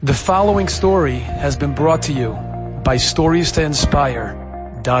The following story has been brought to you by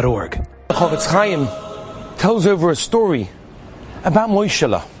StoriesToInspire.org. The Chofetz Chaim tells over a story about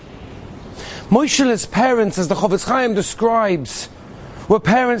Moishela. Moishela's parents, as the Chofetz Chaim describes, were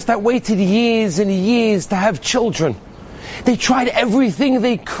parents that waited years and years to have children. They tried everything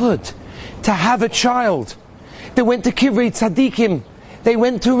they could to have a child. They went to Kivrei Tzadikim, they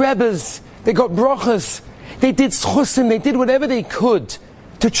went to Rebbes, they got brachas, they did schusim, they did whatever they could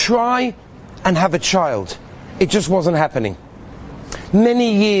to try and have a child. It just wasn't happening.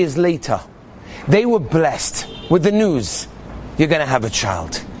 Many years later, they were blessed with the news, you're going to have a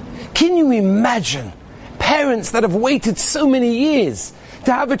child. Can you imagine parents that have waited so many years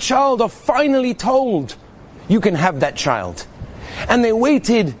to have a child are finally told, you can have that child. And they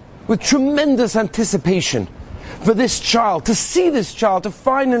waited with tremendous anticipation for this child, to see this child, to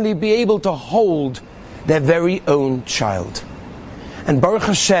finally be able to hold their very own child. And Baruch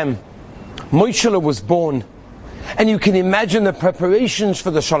Hashem, Moishela was born. And you can imagine the preparations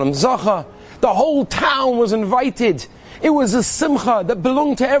for the Shalom Zacha. The whole town was invited. It was a simcha that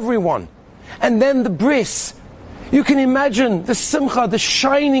belonged to everyone. And then the bris. You can imagine the simcha, the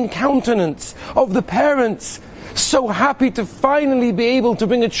shining countenance of the parents, so happy to finally be able to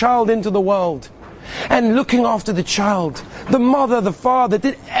bring a child into the world. And looking after the child, the mother, the father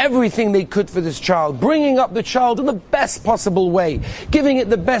did everything they could for this child, bringing up the child in the best possible way, giving it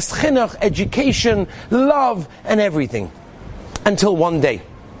the best chinuch, education, love, and everything. Until one day,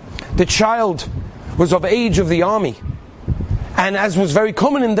 the child was of age of the army. And as was very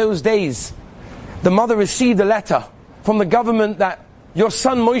common in those days, the mother received a letter from the government that your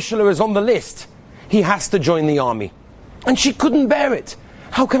son Moishela is on the list. He has to join the army. And she couldn't bear it.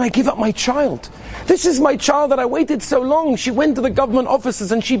 How can I give up my child? This is my child that I waited so long. She went to the government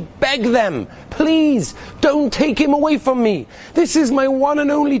officers and she begged them, please, don't take him away from me. This is my one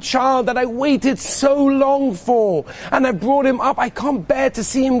and only child that I waited so long for. And I brought him up. I can't bear to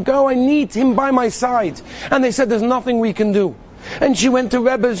see him go. I need him by my side. And they said, there's nothing we can do. And she went to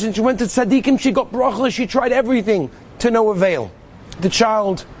Rebbes and she went to Tzadikim. She got brachas. She tried everything to no avail. The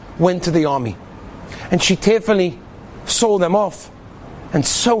child went to the army. And she tearfully saw them off. And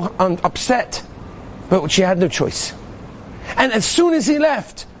so upset. But she had no choice. And as soon as he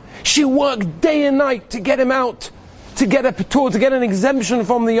left, she worked day and night to get him out, to get a patur, to get an exemption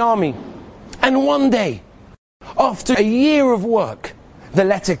from the army. And one day, after a year of work, the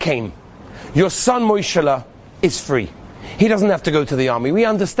letter came. Your son Moishela is free. He doesn't have to go to the army. We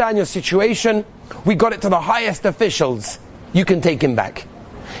understand your situation. We got it to the highest officials. You can take him back.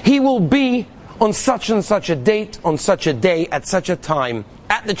 He will be on such and such a date, on such a day, at such a time,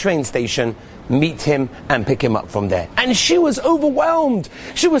 at the train station. Meet him and pick him up from there. And she was overwhelmed.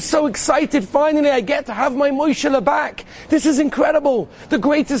 She was so excited. Finally, I get to have my Moishela back. This is incredible. The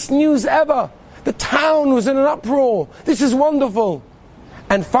greatest news ever. The town was in an uproar. This is wonderful.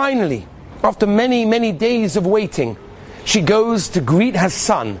 And finally, after many, many days of waiting, she goes to greet her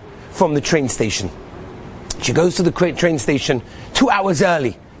son from the train station. She goes to the train station 2 hours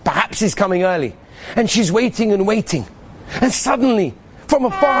early. Perhaps he's coming early. And she's waiting and waiting. And suddenly, from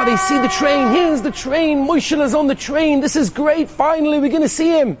afar, they see the train. Here's the train. Moishela's on the train. This is great. Finally, we're going to see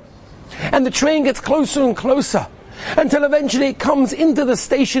him. And the train gets closer and closer until eventually it comes into the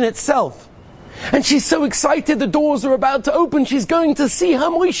station itself. And she's so excited. The doors are about to open. She's going to see her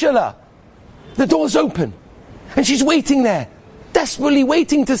Moishela. The doors open. And she's waiting there, desperately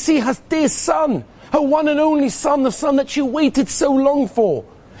waiting to see her dear son, her one and only son, the son that she waited so long for.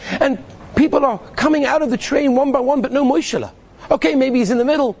 And people are coming out of the train one by one, but no Moishela. Okay, maybe he's in the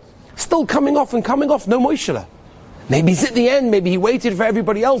middle, still coming off, no Moishela. Maybe he's at the end, maybe he waited for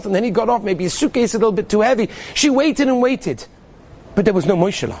everybody else and then he got off, maybe his suitcase a little bit too heavy. She waited and waited, but there was no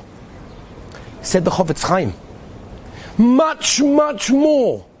Moishela. Said the Chofetz Chaim, much, much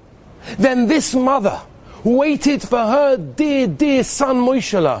more than this mother waited for her dear, dear son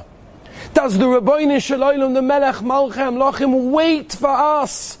Moishela. Does the Rabbeinu Shalom, the Melech Malchei Amlochim, wait for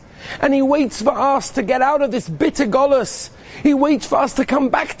us? And he waits for us to get out of this bitter golus. He waits for us to come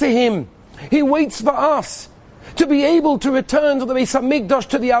back to him. He waits for us to be able to return to the Beis HaMikdash,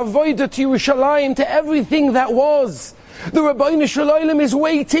 to the Avodah, to Yerushalayim, to everything that was. The Rabbeinu Shalom is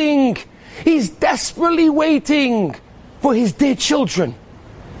waiting. He's desperately waiting for his dear children.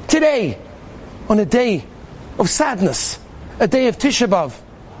 Today, on a day of sadness, a day of Tisha B'Av,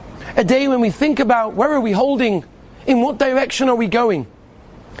 a day when we think about where are we holding, in what direction are we going.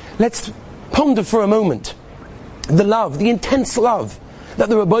 Let's ponder for a moment the love, the intense love that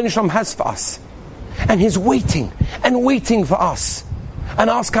the Rabbeinu Shalom has for us. And He's waiting and waiting for us. And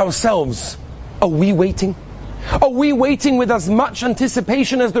ask ourselves, are we waiting? Are we waiting with as much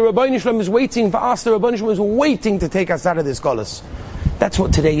anticipation as the Ribbono Shel Olam is waiting for us? The Ribbono Shel Olam is waiting to take us out of this galus. That's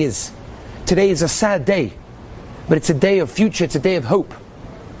what today is. Today is a sad day, but it's a day of future, it's a day of hope.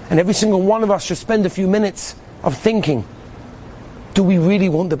 And every single one of us should spend a few minutes of thinking, do we really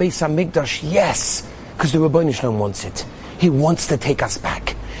want the Beis HaMikdash? Yes, because the Ribbono Shel Olam wants it. He wants to take us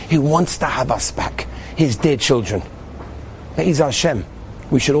back. He wants to have us back, his dear children. Be'ez Hashem,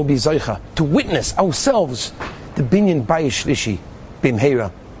 we should all be Zoicha to witness ourselves the Binyan Bayis Shlishi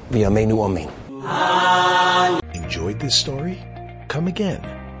Bimheira V'Yameinu Amen. Enjoyed this story? Come again.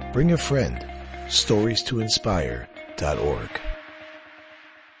 Bring a friend. StoriesToInspire.org